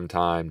quite some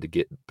time to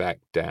get back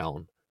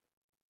down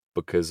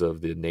because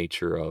of the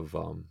nature of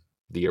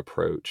the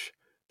approach.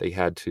 They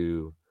had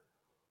to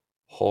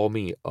haul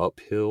me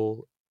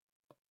uphill,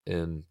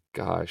 and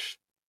gosh,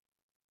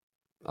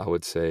 I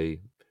would say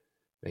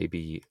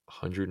maybe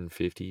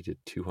 150 to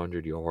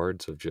 200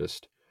 yards of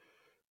just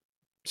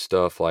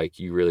stuff like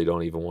you really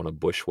don't even want to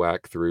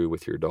bushwhack through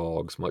with your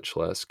dogs, much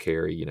less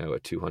carry, a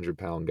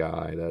 200-pound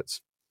guy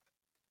that's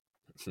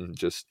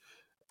just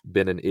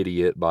been an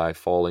idiot by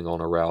falling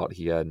on a route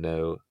he had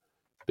no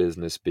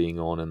business being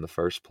on in the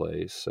first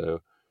place.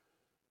 So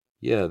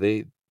yeah,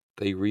 they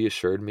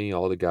reassured me.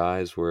 All the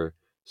guys were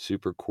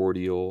super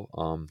cordial.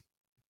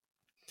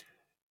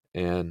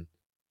 And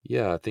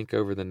yeah, I think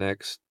over the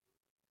next,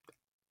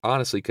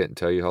 honestly couldn't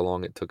tell you how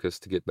long it took us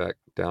to get back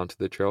down to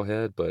the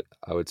trailhead, but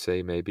I would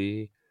say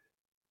maybe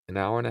an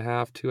hour and a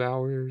half, 2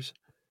 hours.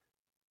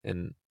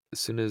 And as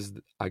soon as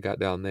I got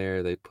down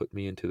there, they put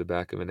me into the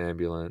back of an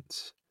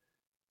ambulance.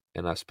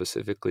 And I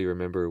specifically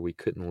remember we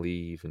couldn't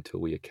leave until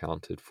we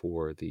accounted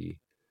for the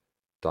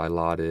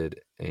Dilaudid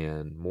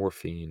and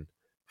morphine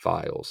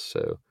vials.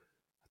 So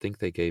I think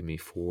they gave me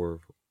 4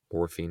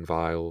 morphine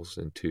vials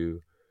and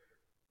 2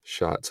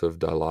 shots of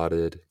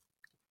Dilaudid.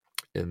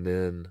 And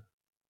then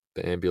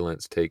the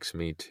ambulance takes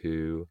me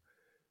to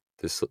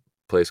this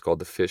place called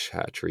the Fish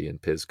Hatchery in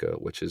Pisgah,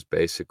 which is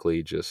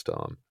basically just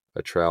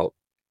a trout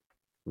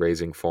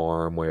raising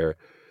farm where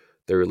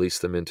they release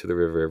them into the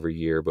river every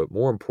year. But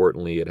more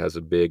importantly, it has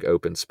a big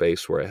open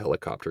space where a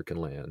helicopter can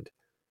land.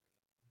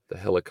 The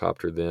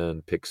helicopter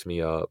then picks me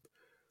up,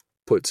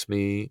 puts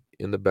me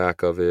in the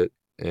back of it,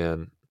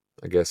 and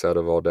I guess out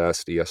of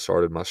audacity, I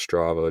started my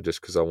Strava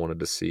just because I wanted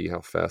to see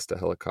how fast a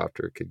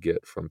helicopter could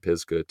get from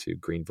Pisgah to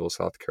Greenville,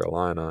 South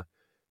Carolina.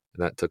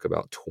 And that took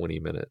about 20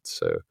 minutes.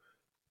 So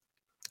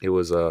it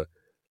was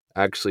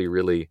actually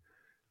really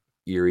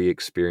eerie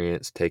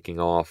experience taking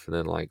off and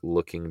then like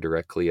looking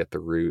directly at the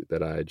route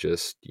that I had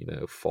just,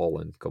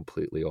 fallen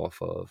completely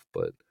off of.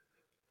 But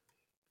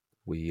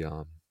we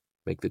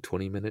make the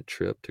 20-minute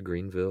trip to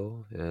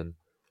Greenville and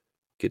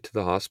get to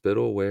the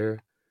hospital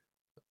where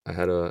I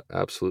had a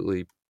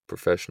absolutely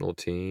professional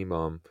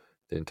team.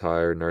 The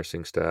entire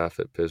nursing staff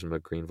at Pisgah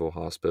Greenville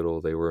Hospital,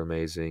 they were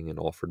amazing and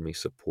offered me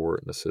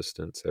support and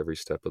assistance every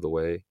step of the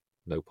way,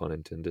 no pun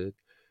intended,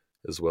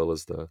 as well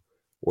as the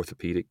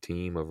orthopedic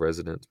team of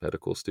resident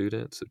medical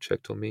students who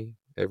checked on me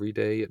every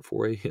day at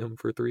 4 a.m.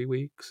 for 3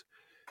 weeks,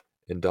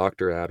 and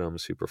Dr.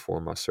 Adams who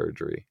performed my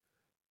surgery.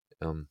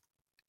 Um,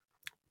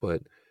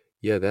 but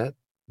yeah, that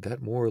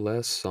more or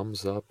less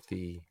sums up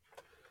the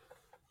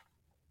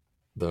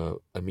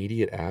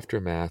immediate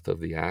aftermath of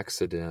the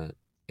accident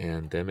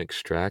and them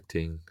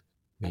extracting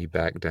me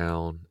back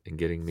down and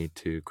getting me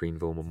to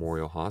Greenville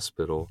Memorial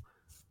Hospital.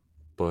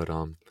 But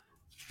I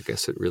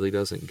guess it really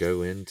doesn't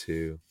go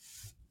into,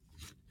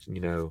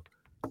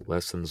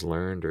 lessons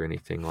learned or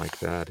anything like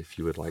that. If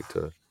you would like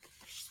to talk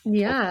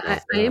Yeah,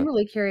 about I am that.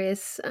 really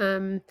curious,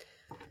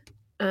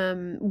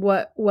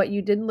 what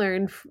you did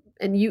learn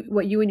and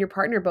what you and your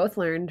partner both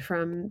learned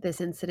from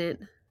this incident.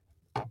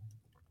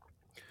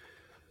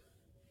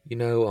 You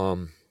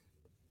know,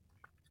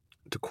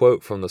 to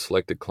quote from the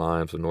Selected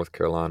Climbs of North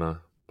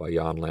Carolina by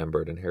Jan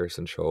Lambert and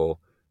Harrison Scholl,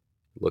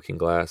 Looking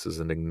Glass is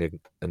an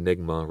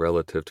enigma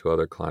relative to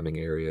other climbing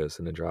areas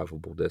in a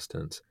drivable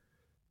distance.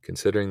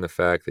 considering the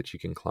fact that you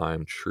can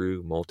climb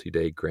true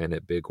multi-day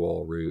granite big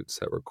wall routes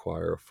that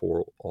require a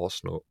full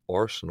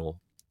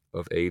arsenal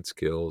of aid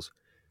skills,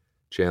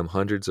 jam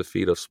hundreds of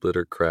feet of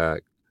splitter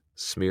crack,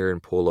 smear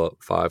and pull up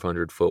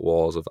 500-foot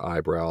walls of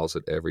eyebrows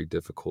at every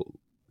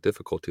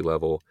difficulty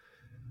level,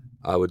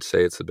 I would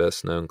say it's the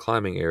best known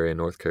climbing area in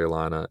North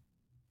Carolina,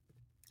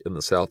 in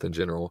the South in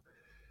general.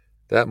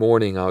 That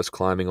morning I was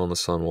climbing on the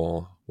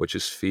Sunwall, which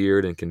is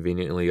feared and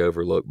conveniently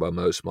overlooked by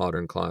most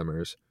modern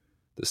climbers.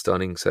 The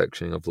stunning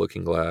section of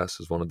Looking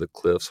Glass is one of the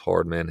cliff's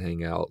hardman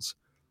hangouts.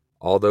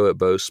 Although it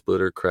boasts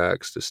splitter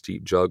cracks to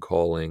steep jug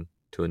hauling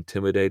to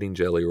intimidating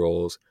jelly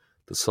rolls,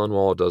 the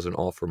Sunwall doesn't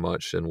offer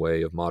much in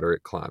way of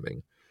moderate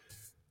climbing.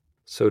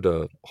 So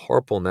to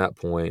harp on that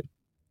point,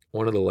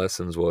 one of the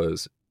lessons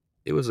was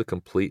it was a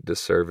complete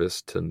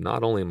disservice to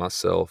not only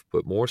myself,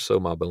 but more so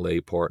my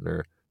belay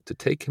partner, to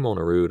take him on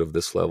a route of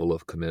this level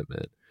of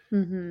commitment.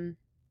 Mm-hmm.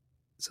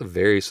 It's a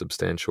very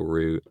substantial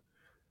route.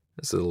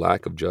 This is a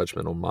lack of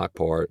judgment on my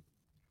part.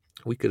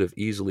 We could have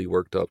easily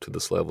worked up to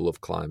this level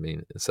of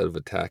climbing instead of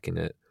attacking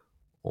it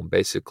on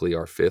basically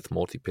our 5th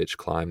multi-pitch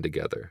climb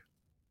together.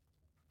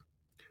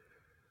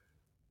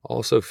 I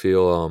also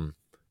feel,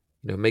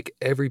 make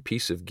every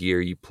piece of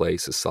gear you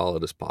place as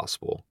solid as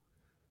possible.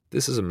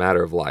 This is a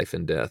matter of life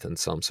and death in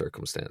some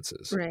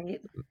circumstances.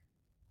 Right.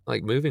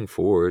 Like moving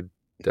forward,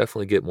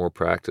 definitely get more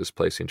practice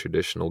placing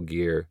traditional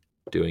gear,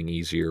 doing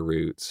easier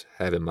routes,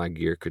 having my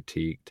gear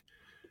critiqued.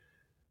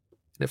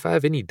 And if I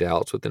have any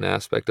doubts with an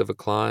aspect of a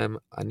climb,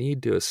 I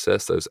need to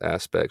assess those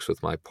aspects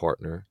with my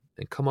partner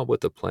and come up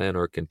with a plan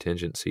or a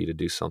contingency to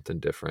do something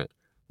different,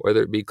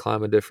 whether it be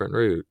climb a different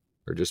route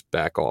or just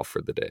back off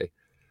for the day.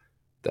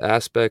 The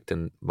aspect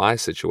in my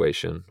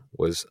situation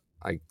was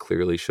I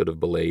clearly should have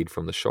belayed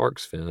from the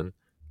shark's fin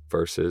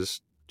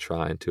versus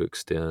trying to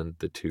extend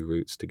the 2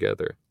 routes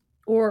together.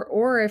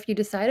 Or if you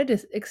decided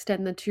to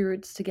extend the 2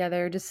 routes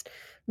together, just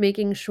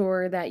making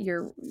sure that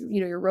your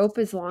rope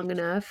is long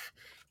enough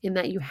and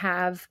that you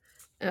have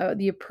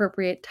the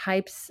appropriate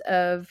types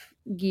of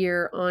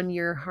gear on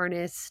your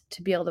harness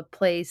to be able to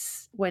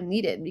place when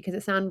needed, because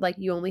it sounded like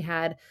you only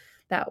had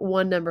that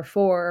one number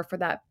 4 for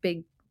that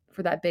big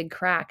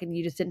crack and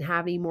you just didn't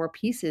have any more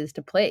pieces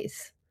to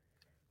place.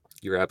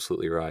 You're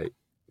absolutely right.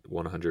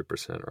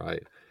 100%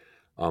 right.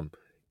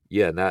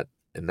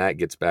 And that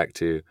gets back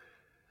to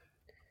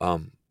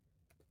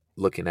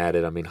looking at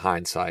it,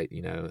 hindsight,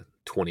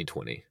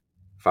 2020.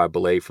 If I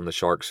belay from the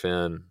shark's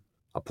fin,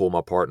 I pull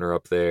my partner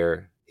up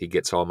there, he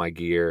gets all my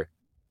gear,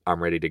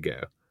 I'm ready to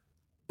go.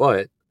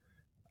 But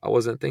I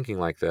wasn't thinking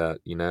like that,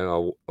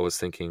 I was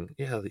thinking,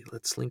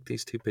 let's link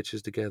these 2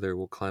 pitches together,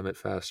 we'll climb it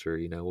faster,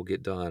 we'll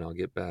get done, I'll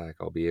get back,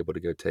 I'll be able to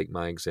go take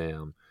my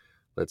exam.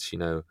 Let's,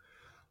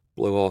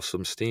 blow off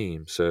some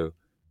steam. So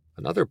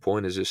another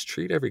point is just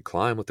treat every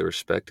climb with the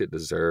respect it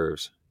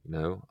deserves.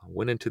 I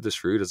went into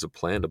this route as a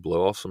plan to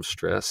blow off some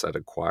stress I'd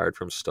acquired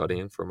from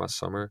studying for my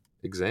summer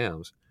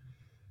exams.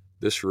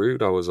 This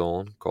route I was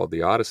on, called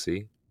the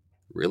Odyssey,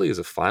 really is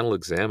a final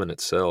exam in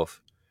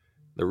itself.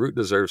 The route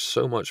deserves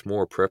so much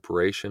more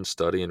preparation,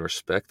 study, and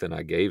respect than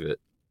I gave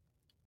it.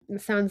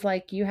 It sounds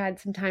like you had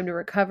some time to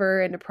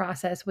recover and to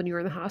process when you were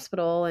in the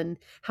hospital. And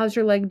how's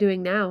your leg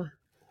doing now?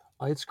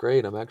 It's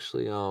great. I'm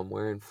actually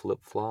wearing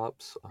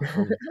flip-flops.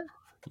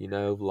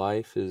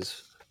 Life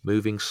is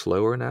moving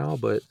slower now,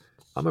 but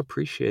I'm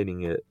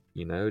appreciating it,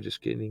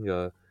 just getting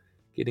to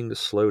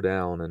slow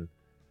down. And,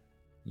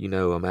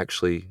 I'm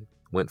actually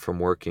went from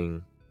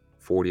working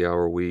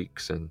 40-hour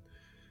weeks and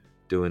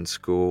doing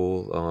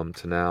school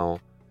to now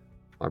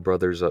my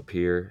brother's up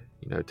here,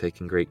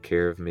 taking great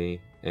care of me.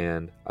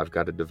 And I've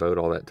got to devote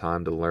all that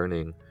time to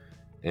learning.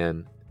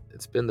 And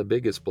it's been the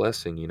biggest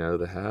blessing,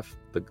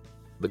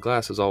 the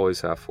glass is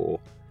always half full.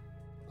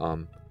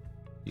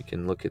 You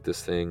can look at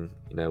this thing,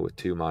 with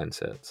 2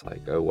 mindsets.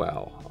 Like, oh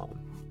wow,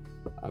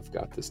 I've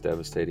got this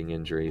devastating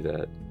injury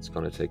that it's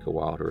going to take a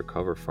while to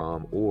recover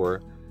from.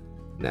 Or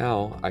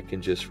now I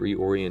can just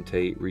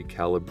reorientate,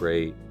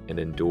 recalibrate, and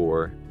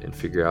endure and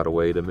figure out a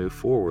way to move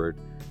forward.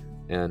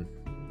 And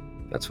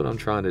that's what I'm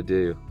trying to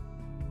do.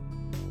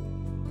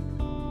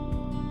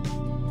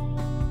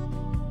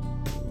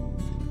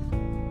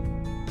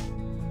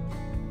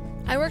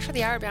 I worked for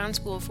the Outward Bound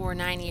School for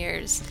 9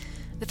 years.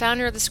 The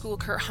founder of the school,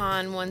 Kurt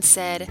Hahn, once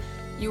said,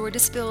 "Your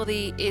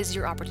disability is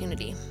your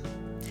opportunity."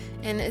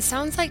 And it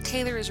sounds like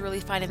Taylor is really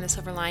finding the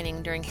silver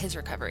lining during his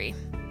recovery.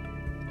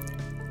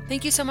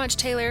 Thank you so much,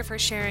 Taylor, for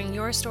sharing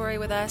your story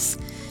with us.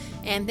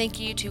 And thank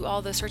you to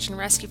all the search and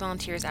rescue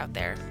volunteers out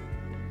there.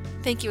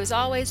 Thank you, as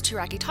always, to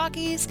Rocky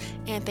Talkies,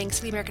 and thanks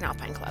to the American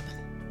Alpine Club.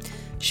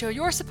 Show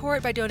your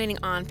support by donating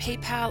on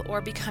PayPal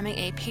or becoming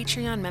a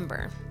Patreon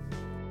member.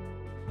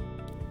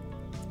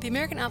 The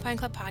American Alpine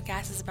Club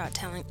podcast is about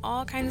telling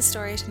all kinds of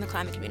stories from the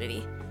climbing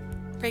community,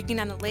 breaking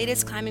down the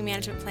latest climbing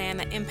management plan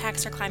that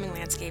impacts our climbing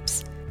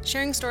landscapes,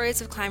 sharing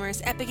stories of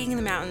climbers epicking in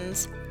the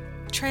mountains,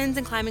 trends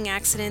in climbing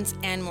accidents,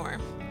 and more.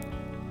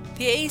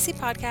 The AAC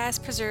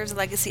podcast preserves the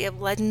legacy of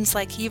legends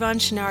like Yvon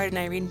Chouinard and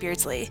Irene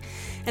Beardsley,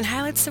 and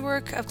highlights the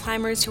work of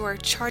climbers who are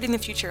charting the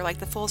future like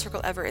the Full Circle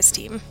Everest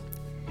team.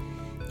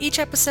 Each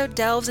episode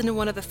delves into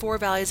one of the 4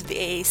 values of the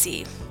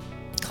AAC: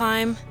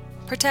 climb,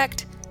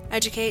 protect,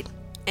 educate,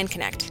 and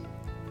connect.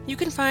 You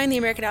can find the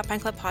American Alpine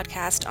Club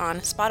podcast on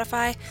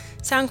Spotify,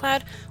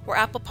 SoundCloud, or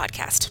Apple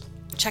Podcast.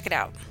 Check it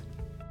out.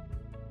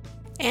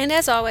 And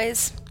as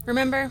always,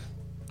 remember,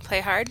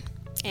 play hard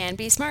and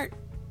be smart.